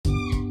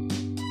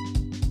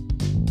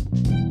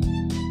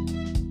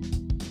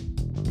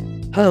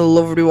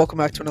Hello, everybody. Welcome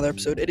back to another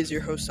episode. It is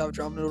your host, Salvage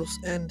Ramen Noodles,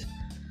 and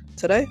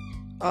today,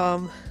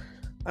 I'm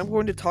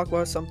going to talk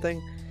about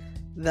something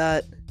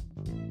that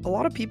a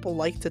lot of people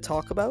like to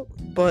talk about,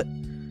 but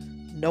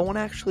no one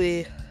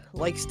actually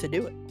likes to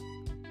do it,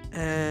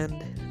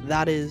 and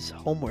that is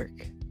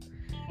homework.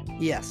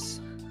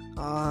 Yes,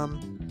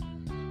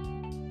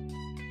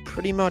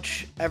 pretty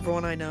much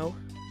everyone I know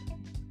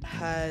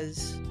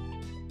has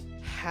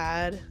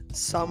had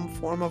some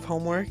form of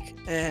homework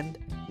and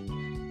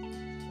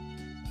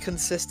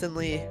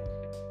consistently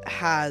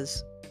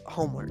has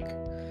homework.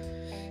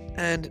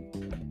 And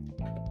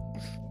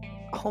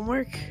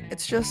homework,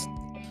 it's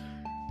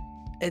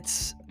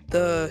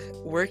the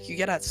work you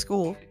get at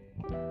school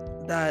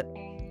that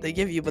they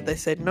give you, but they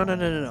say, no.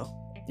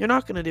 You're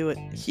not going to do it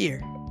here.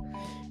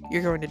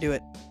 You're going to do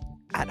it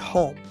at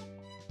home.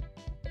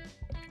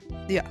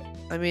 Yeah,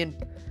 I mean,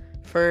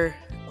 for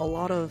a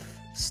lot of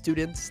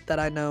students that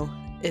I know,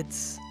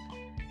 it's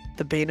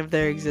the bane of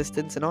their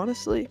existence, and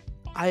honestly,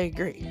 I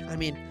agree. I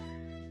mean,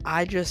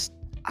 I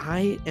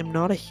am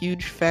not a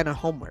huge fan of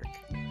homework.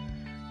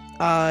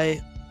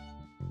 I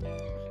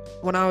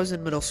When I was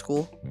in middle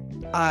school,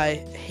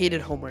 I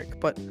hated homework,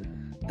 but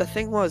the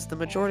thing was, the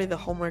majority of the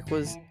homework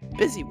was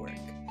busy work.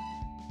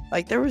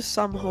 Like, there was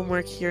some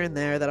homework here and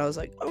there that I was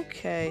like,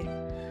 okay,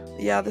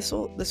 yeah, this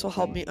will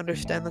help me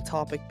understand the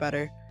topic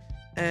better,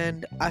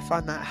 and I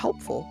find that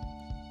helpful.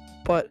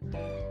 But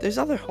there's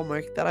other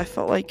homework that I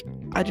felt like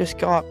I just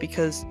got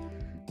because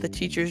the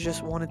teachers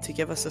just wanted to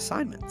give us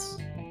assignments.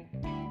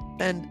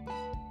 And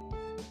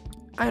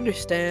I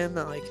understand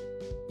that, like,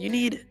 you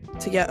need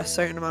to get a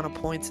certain amount of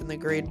points in the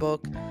grade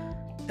book,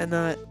 and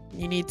that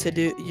you need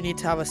to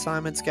have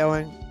assignments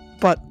going,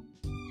 but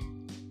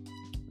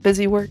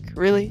busy work,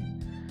 really?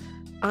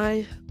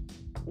 I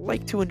I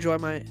like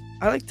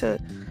to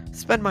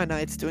spend my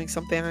nights doing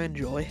something I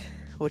enjoy,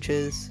 which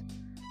is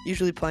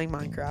usually playing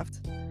Minecraft.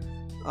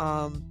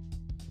 Um,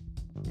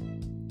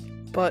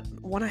 but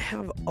when I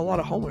have a lot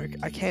of homework,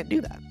 I can't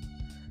do that.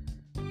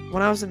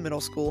 When I was in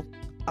middle school,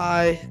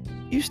 I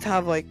used to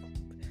have, like,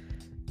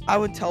 I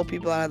would tell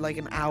people I had like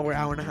an hour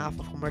and a half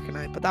of homework a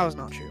night, but that was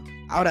not true.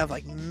 I would have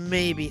like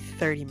maybe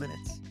 30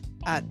 minutes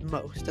at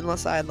most,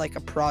 unless I had like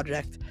a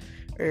project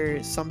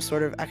or some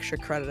sort of extra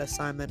credit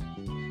assignment.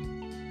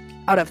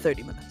 I'd have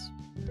 30 minutes.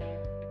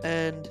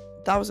 And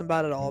that wasn't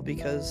bad at all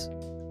because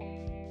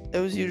it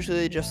was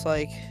usually just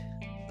like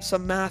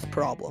some math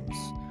problems,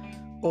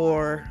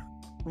 or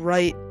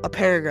write a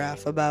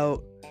paragraph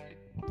about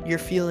your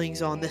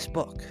feelings on this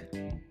book,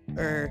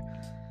 or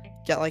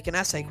get like an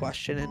essay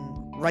question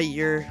and write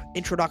your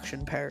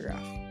introduction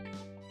paragraph.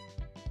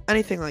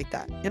 Anything like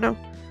that,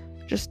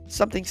 Just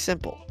something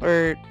simple.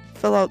 Or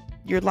fill out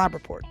your lab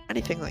report.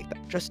 Anything like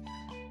that. Just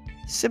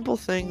simple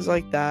things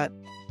like that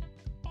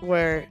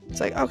where it's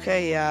like,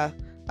 okay, yeah,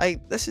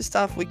 this is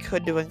stuff we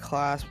could do in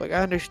class. Like,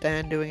 I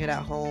understand doing it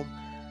at home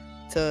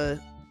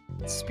to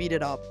speed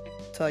it up,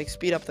 to like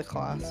speed up the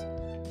class.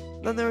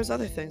 Then there was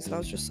other things that I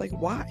was just like,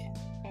 why?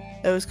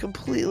 It was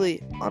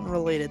completely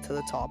unrelated to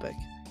the topic.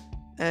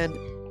 And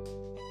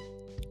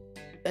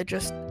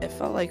it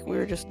felt like we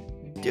were just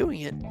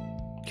doing it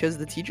because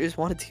the teachers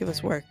wanted to give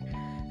us work.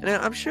 And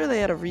I'm sure they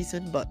had a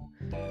reason, but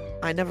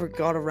I never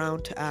got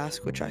around to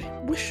ask, which I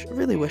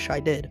really wish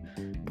I did.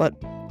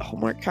 But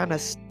homework kind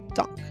of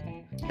stunk,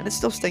 and it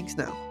still stinks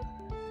now.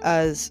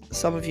 As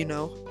some of you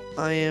know,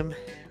 I am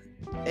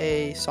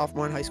a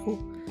sophomore in high school,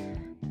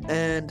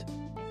 and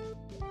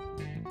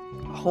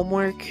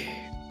homework,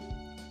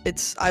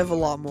 I have a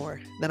lot more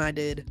than I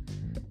did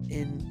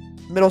in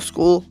middle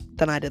school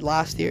than I did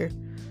last year.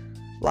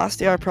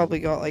 Last year I probably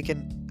got like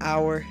an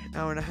hour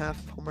and a half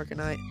of homework a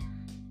night.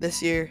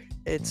 This year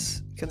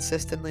it's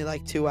consistently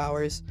like 2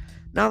 hours.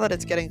 Now that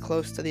it's getting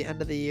close to the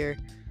end of the year,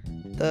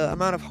 the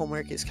amount of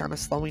homework is kind of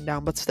slowing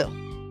down, but still,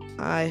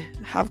 I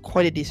have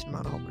quite a decent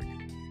amount of homework.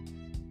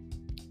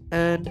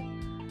 And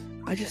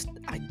I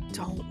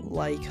don't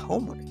like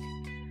homework.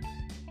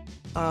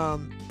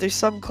 There's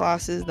some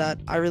classes that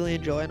I really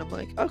enjoy, and I'm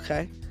like,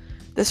 okay,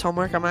 this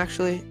homework, I'm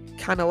actually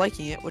kind of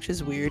liking it, which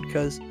is weird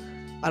because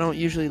I don't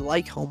usually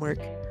like homework.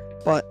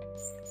 But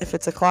if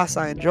it's a class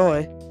I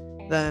enjoy,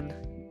 then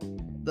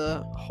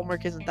the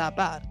homework isn't that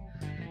bad.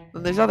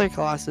 Then there's other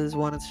classes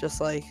when it's just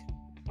like,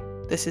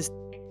 this is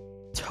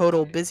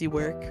total busy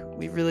work.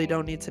 We really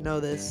don't need to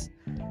know this.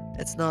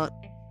 It's not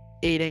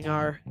aiding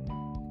our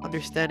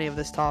understanding of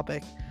this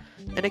topic,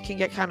 and it can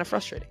get kind of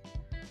frustrating.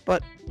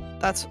 But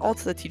that's all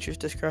to the teacher's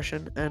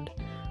discretion, and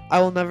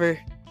I will never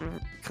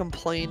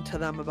complain to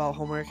them about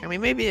homework. I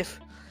mean, maybe if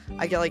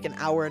I get like an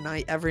hour a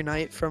night every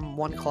night from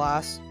one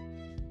class,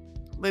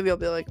 maybe I'll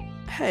be like,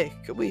 hey,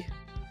 could we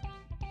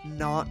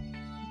not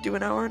do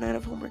an hour a night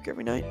of homework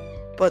every night?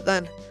 But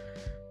then,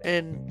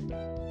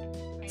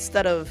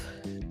 instead of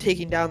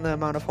taking down the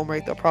amount of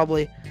homework, they'll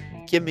probably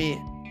give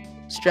me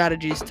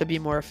strategies to be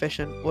more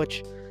efficient,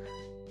 which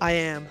I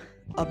am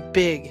a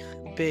big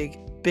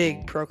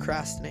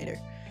procrastinator.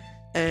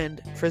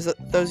 And for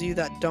those of you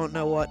that don't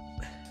know what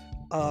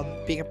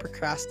being a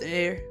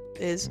procrastinator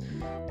is,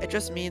 it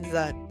just means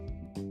that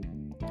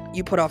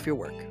you put off your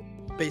work,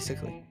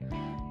 basically.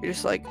 You're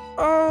just like,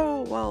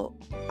 oh, well,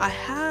 I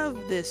have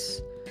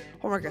this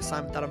homework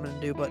assignment that I'm going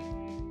to do, but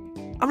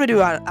I'm going to do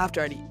it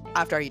after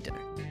I eat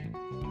dinner.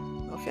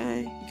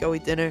 Okay, go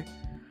eat dinner.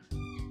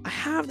 I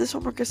have this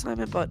homework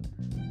assignment, but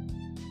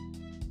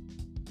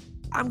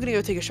I'm going to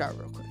go take a shower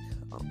real quick.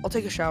 I'll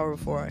take a shower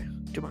before I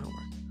do my homework.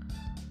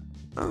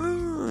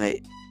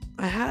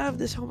 I have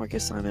this homework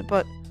assignment,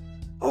 but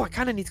I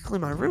kind of need to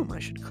clean my room. I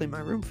should clean my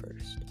room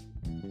first.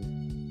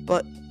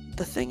 But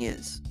the thing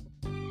is,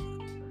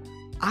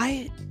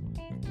 I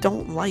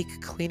don't like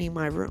cleaning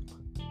my room.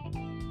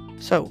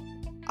 So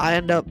I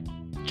end up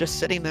just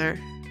sitting there,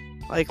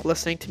 like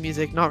listening to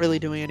music, not really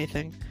doing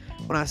anything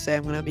when I say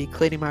I'm going to be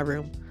cleaning my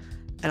room,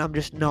 and I'm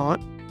just not.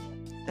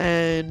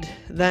 And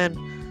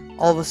then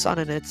all of a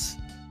sudden it's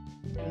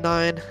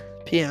 9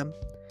 p.m.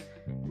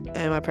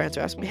 and my parents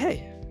are asking me,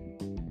 hey,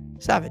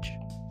 Savage,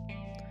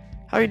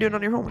 how are you doing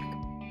on your homework?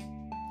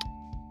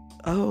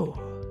 Oh,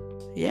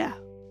 yeah,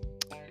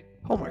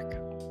 homework.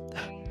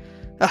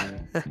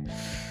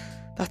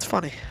 That's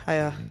funny.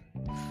 I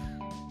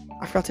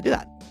forgot to do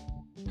that.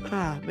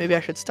 Maybe I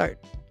should start.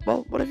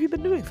 Well, what have you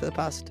been doing for the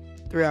past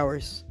 3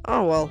 hours?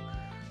 Oh, well,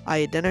 I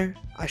ate dinner,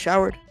 I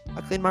showered,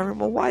 I cleaned my room.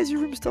 Well, why is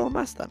your room still a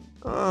mess then?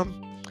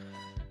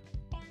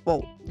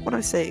 Well, when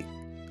I say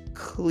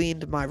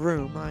cleaned my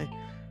room, I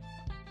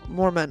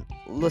more meant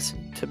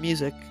listened to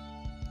music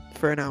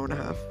for an hour and a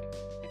half.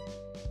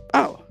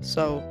 Oh,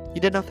 so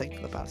you did nothing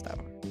for the past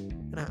hour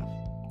and a half.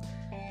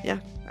 Yeah,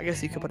 I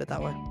guess you could put it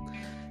that way.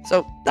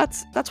 So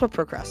that's what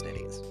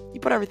procrastinating is. You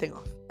put everything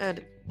off,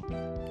 and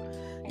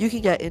you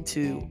can get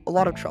into a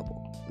lot of trouble.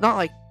 Not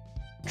like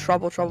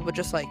trouble, but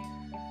just like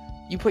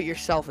you put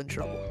yourself in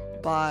trouble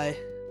by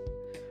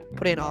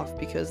putting it off,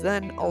 because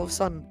then all of a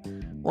sudden,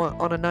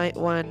 on a night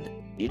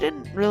when you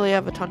didn't really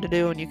have a ton to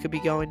do and you could be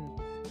going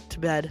to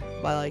bed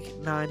by like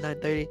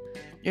 9:30,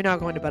 you're now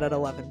going to bed at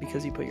 11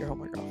 because you put your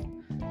homework off.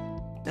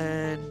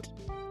 And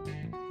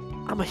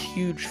I'm a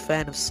huge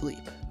fan of sleep.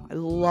 I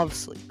love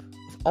sleep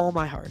with all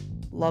my heart.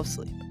 Love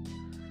sleep.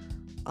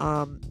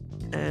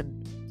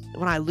 And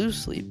when I lose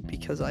sleep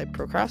because I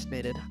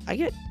procrastinated, I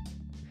get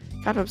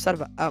kind of upset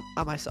about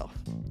myself.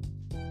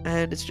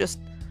 And it's just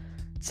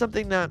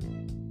something that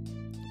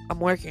I'm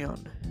working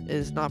on,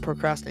 is not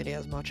procrastinating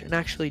as much and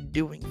actually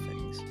doing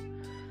things.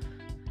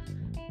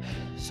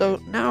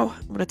 So now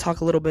I'm going to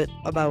talk a little bit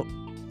about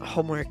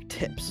homework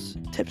tips.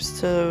 Tips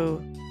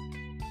to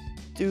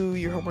do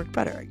your homework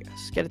better, I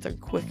guess. Get it done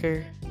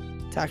quicker,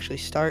 to actually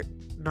start,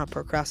 not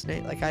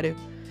procrastinate like I do.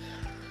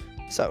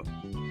 So,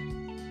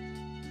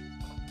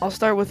 I'll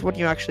start with when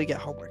you actually get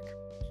homework.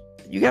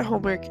 You get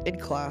homework in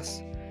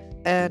class,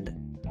 and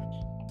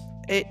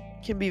it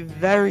can be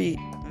very,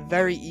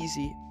 very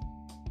easy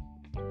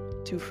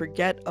to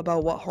forget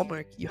about what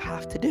homework you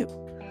have to do.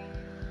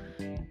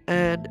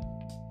 And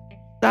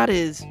that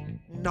is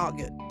not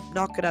good.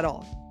 Not good at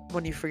all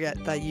when you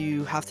forget that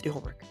you have to do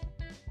homework.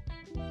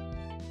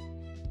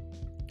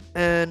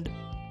 And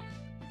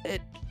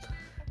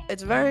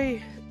it's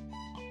very,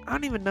 I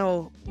don't even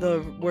know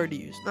the word to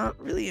use. Not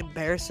really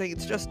embarrassing.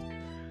 It's just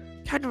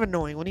kind of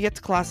annoying when you get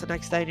to class the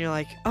next day and you're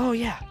like, oh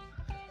yeah,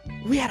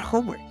 we had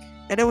homework.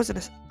 And it was an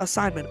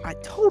assignment I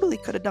totally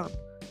could have done.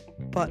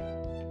 But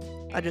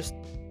I just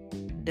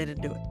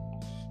didn't do it.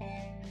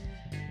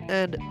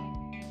 And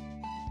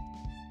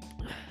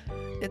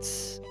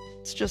it's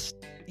just,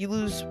 you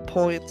lose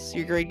points,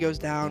 your grade goes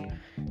down.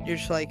 You're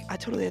just like, I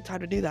totally had time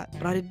to do that,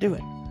 but I didn't do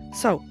it.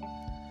 So,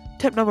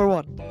 tip number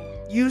 1,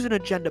 use an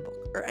agenda book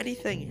or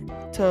anything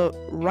to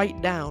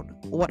write down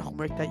what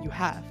homework that you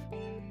have.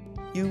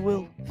 You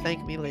will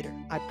thank me later,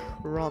 I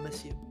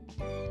promise you.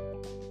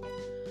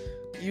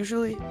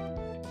 Usually,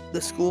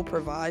 the school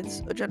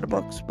provides agenda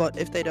books, but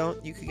if they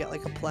don't, you could get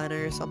like a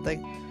planner or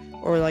something,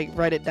 or like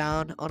write it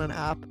down on an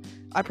app.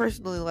 I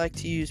personally like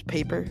to use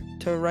paper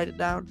to write it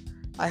down.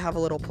 I have a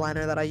little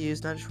planner that I use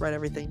and I just write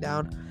everything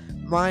down.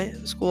 My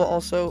school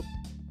also,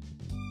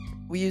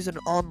 we use an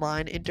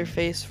online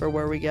interface for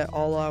where we get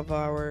all of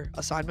our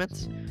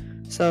assignments.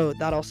 So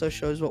that also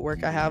shows what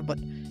work I have, but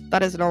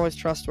that isn't always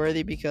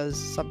trustworthy because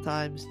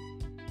sometimes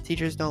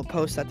teachers don't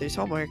post that there's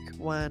homework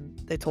when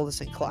they told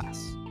us in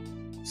class.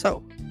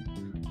 So,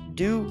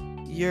 do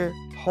your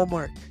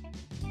homework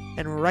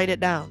and write it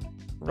down.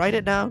 Write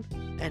it down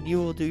and you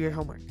will do your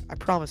homework. I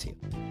promise you.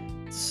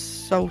 It's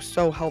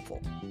so helpful.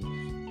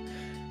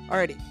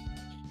 Alrighty.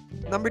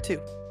 Number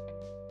 2.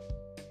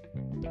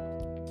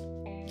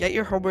 Get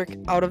your homework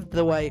out of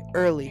the way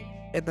early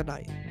in the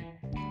night.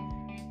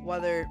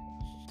 Whether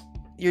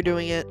you're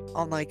doing it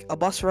on like a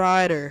bus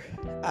ride or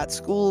at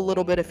school a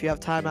little bit if you have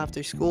time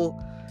after school,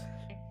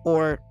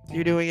 or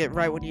you're doing it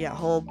right when you get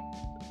home,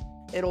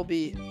 it'll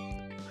be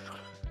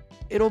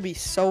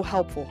so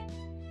helpful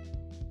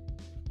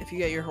if you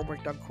get your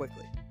homework done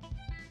quickly.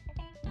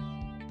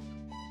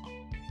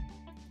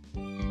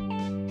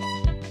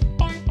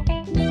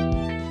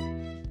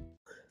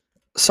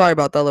 Sorry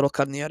about that little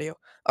cut in the audio.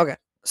 Okay,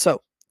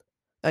 so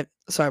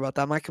sorry about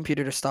that. My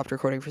computer just stopped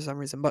recording for some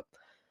reason, but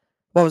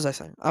what was I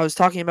saying? I was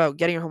talking about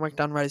getting your homework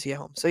done right as you get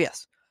home. So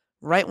yes,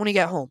 right when you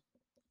get home,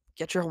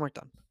 get your homework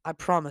done. I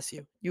promise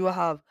you, you will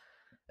have,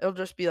 it'll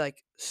just be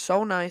like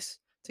so nice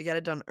to get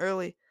it done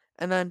early.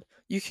 And then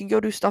you can go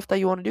do stuff that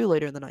you want to do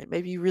later in the night.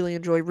 Maybe you really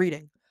enjoy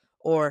reading,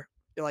 or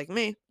you're like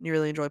me, and you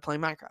really enjoy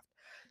playing Minecraft.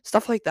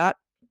 Stuff like that.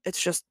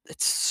 It's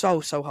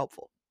so, so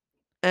helpful.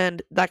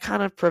 And that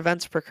kind of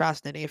prevents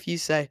procrastinating. If you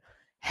say,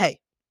 hey,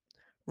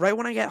 right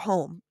when I get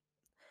home,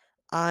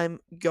 I'm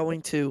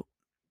going to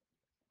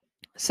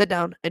sit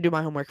down and do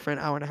my homework for an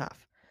hour and a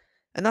half.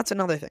 And that's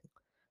another thing.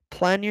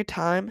 Plan your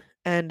time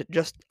and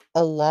just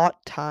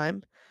allot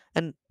time.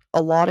 And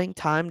allotting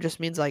time just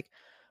means like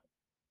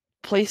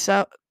place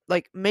out,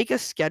 like make a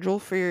schedule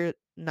for your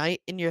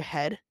night in your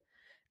head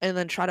and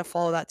then try to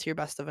follow that to your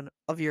best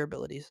of your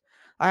abilities.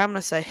 I'm going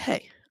to say,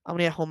 hey, I'm going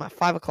to get home at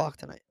 5 o'clock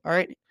tonight. All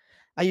right.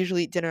 I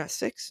usually eat dinner at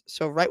 6.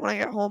 So right when I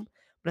get home,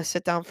 I'm going to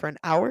sit down for an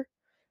hour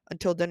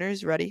until dinner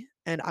is ready.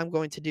 And I'm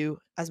going to do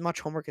as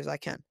much homework as I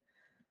can.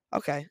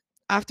 Okay.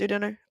 After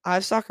dinner, I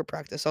have soccer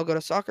practice. I'll go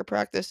to soccer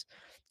practice,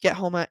 get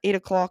home at 8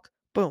 o'clock.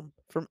 Boom.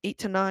 From 8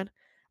 to 9,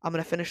 I'm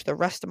going to finish the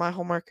rest of my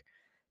homework,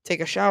 take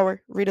a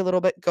shower, read a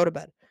little bit, go to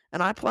bed.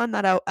 And I plan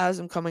that out as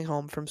I'm coming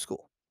home from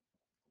school.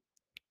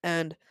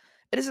 And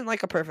it isn't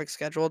like a perfect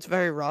schedule. It's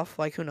very rough.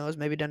 Like, who knows?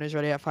 Maybe dinner's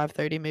ready at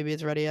 5:30. Maybe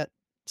it's ready at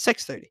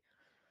 6:30.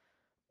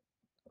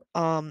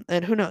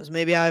 And who knows?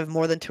 Maybe I have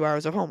more than 2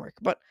 hours of homework.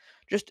 But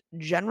just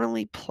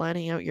generally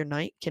planning out your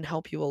night can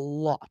help you a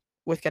lot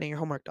with getting your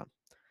homework done.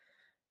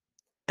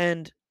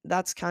 And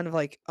that's kind of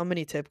like a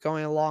mini tip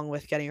going along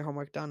with getting your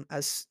homework done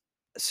as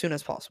soon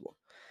as possible.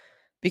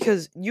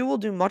 Because you will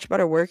do much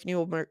better work and you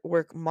will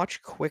work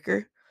much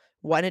quicker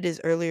when it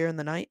is earlier in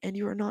the night and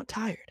you are not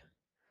tired.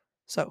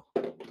 So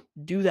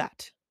do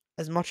that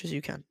as much as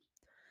you can.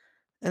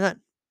 And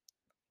then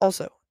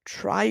also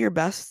try your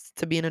best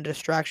to be in a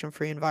distraction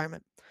free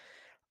environment.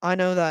 I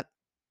know that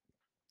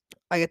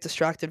I get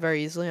distracted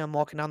very easily. I'm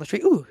walking down the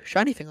street. Ooh,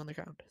 shiny thing on the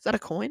ground. Is that a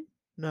coin?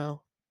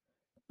 No.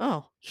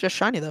 Oh, it's just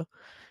shiny though.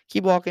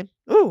 Keep walking.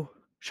 Ooh,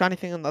 shiny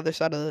thing on the other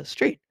side of the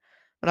street.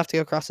 I'm gonna have to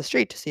go across the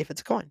street to see if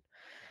it's a coin.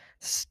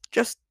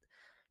 Just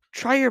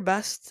try your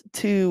best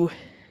to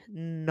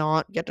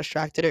not get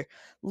distracted or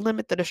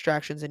limit the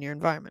distractions in your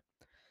environment.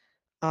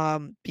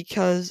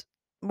 Because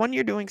when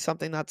you're doing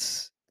something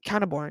that's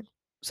kind of boring,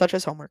 such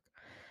as homework,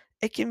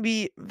 it can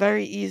be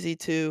very easy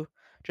to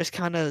just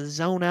kind of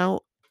zone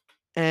out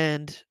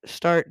and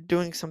start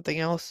doing something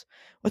else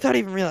without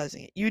even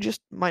realizing it. You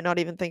just might not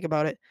even think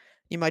about it.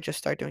 You might just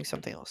start doing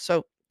something else.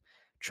 So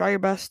try your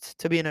best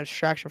to be in a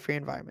distraction free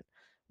environment.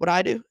 What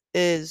I do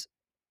is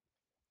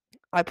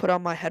I put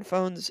on my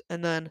headphones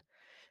and then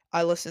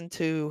I listen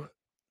to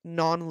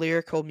non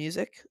lyrical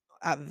music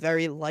at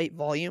very light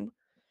volume.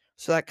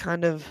 So that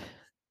kind of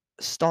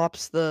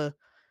stops the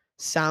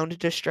sound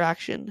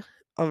distraction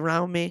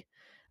around me.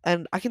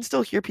 And I can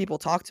still hear people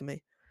talk to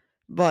me,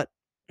 but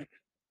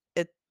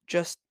it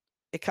just,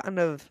 it kind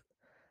of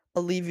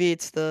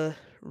alleviates the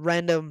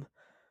random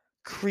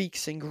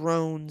creaks and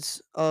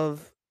groans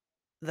of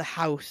the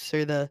house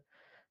or the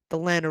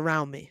land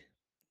around me.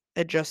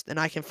 It just, and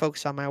I can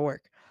focus on my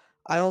work.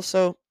 I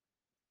also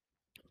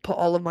put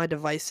all of my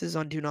devices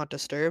on do not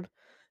disturb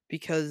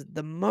because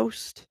the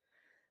most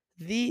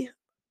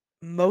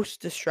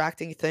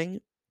distracting thing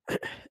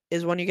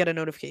is when you get a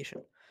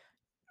notification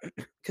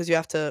because you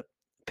have to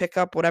pick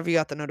up whatever you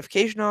got the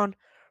notification on,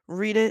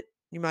 read it.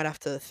 You might have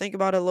to think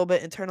about it a little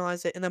bit,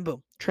 internalize it, and then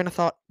boom, train of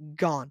thought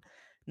gone.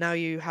 Now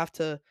you have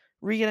to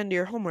re get into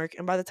your homework,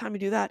 and by the time you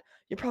do that,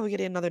 you're probably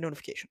getting another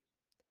notification.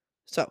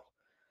 So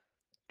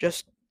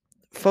just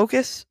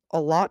focus,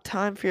 allot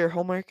time for your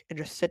homework, and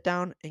just sit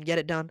down and get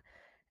it done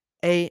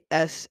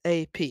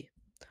ASAP.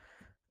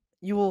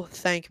 You will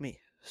thank me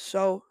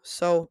so,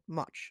 so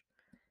much.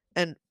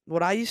 And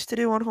what I used to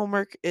do on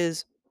homework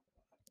is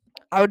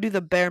I would do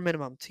the bare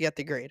minimum to get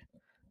the grade.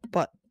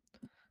 But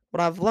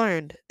what I've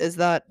learned is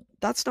that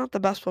that's not the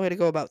best way to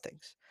go about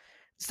things.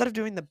 Instead of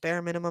doing the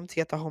bare minimum to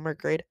get the homework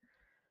grade,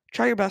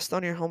 try your best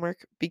on your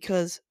homework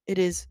because it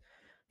is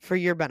for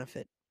your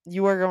benefit.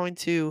 You are going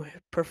to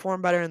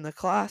perform better in the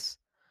class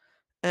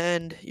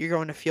and you're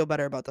going to feel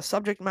better about the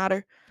subject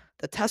matter.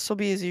 The tests will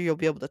be easier. You'll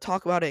be able to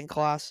talk about it in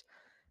class.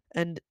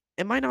 And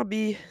it might not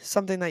be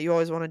something that you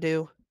always want to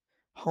do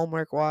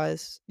homework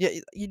wise. Yeah,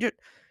 you do.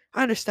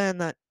 I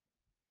understand that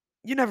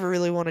you never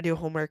really want to do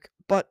homework,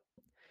 but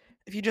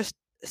if you just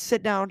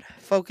sit down,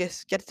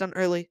 focus, get it done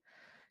early,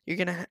 you're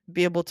going to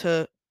be able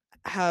to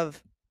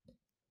have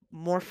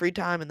more free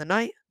time in the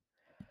night.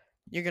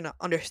 You're going to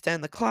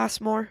understand the class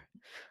more.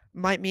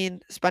 Might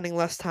mean spending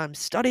less time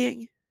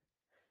studying.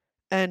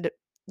 And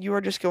you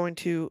are just going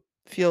to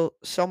feel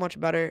so much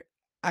better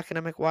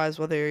academic wise,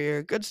 whether you're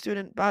a good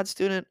student, bad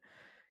student,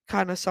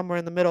 kind of somewhere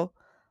in the middle.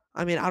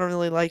 I mean, I don't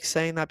really like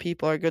saying that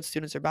people are good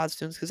students or bad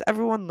students because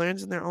everyone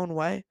learns in their own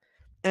way.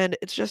 And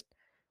it's just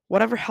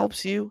whatever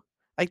helps you.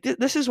 Like,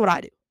 this is what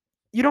I do.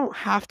 You don't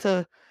have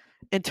to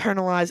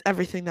internalize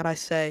everything that I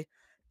say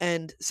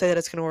and say that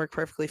it's going to work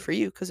perfectly for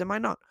you because it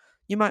might not.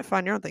 You might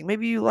find your own thing.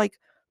 Maybe you like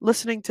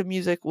listening to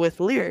music with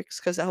lyrics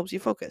because it helps you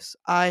focus.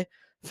 I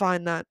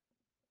find that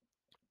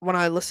when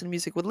I listen to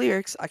music with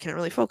lyrics, I can't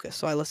really focus,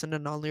 so I listen to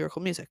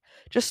non-lyrical music.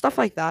 Just stuff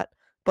like that,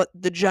 but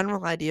the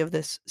general idea of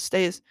this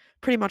stays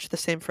pretty much the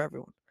same for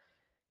everyone.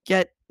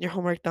 Get your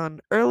homework done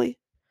early,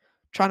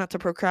 try not to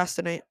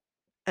procrastinate,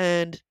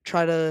 and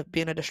try to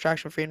be in a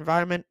distraction-free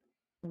environment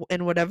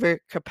in whatever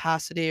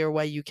capacity or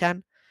way you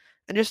can,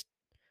 and just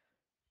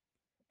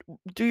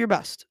do your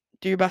best.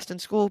 Do your best in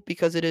school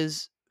because it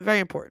is very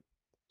important.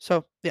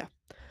 So, yeah.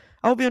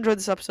 I hope you enjoyed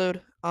this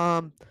episode.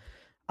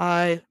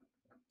 I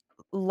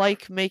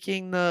like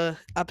making the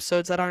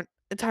episodes that aren't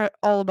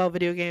all about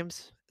video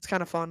games. It's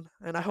kind of fun,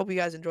 and I hope you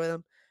guys enjoy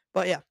them.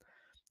 But yeah,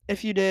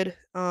 if you did,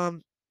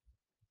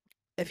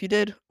 if you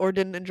did or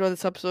didn't enjoy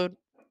this episode,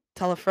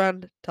 tell a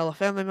friend, tell a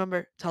family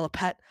member, tell a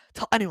pet,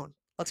 tell anyone.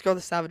 Let's grow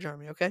the Savage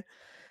Army, okay?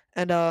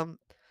 And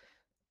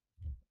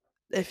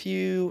if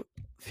you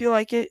feel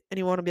like it and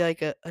you want to be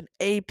like an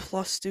A+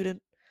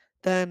 student,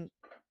 then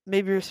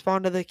maybe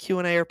respond to the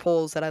Q&A or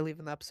polls that I leave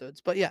in the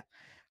episodes. But yeah,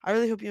 I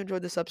really hope you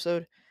enjoyed this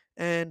episode,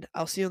 and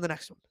I'll see you in the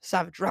next one.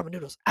 Savage Ramen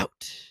Noodles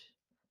out.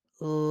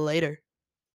 Later.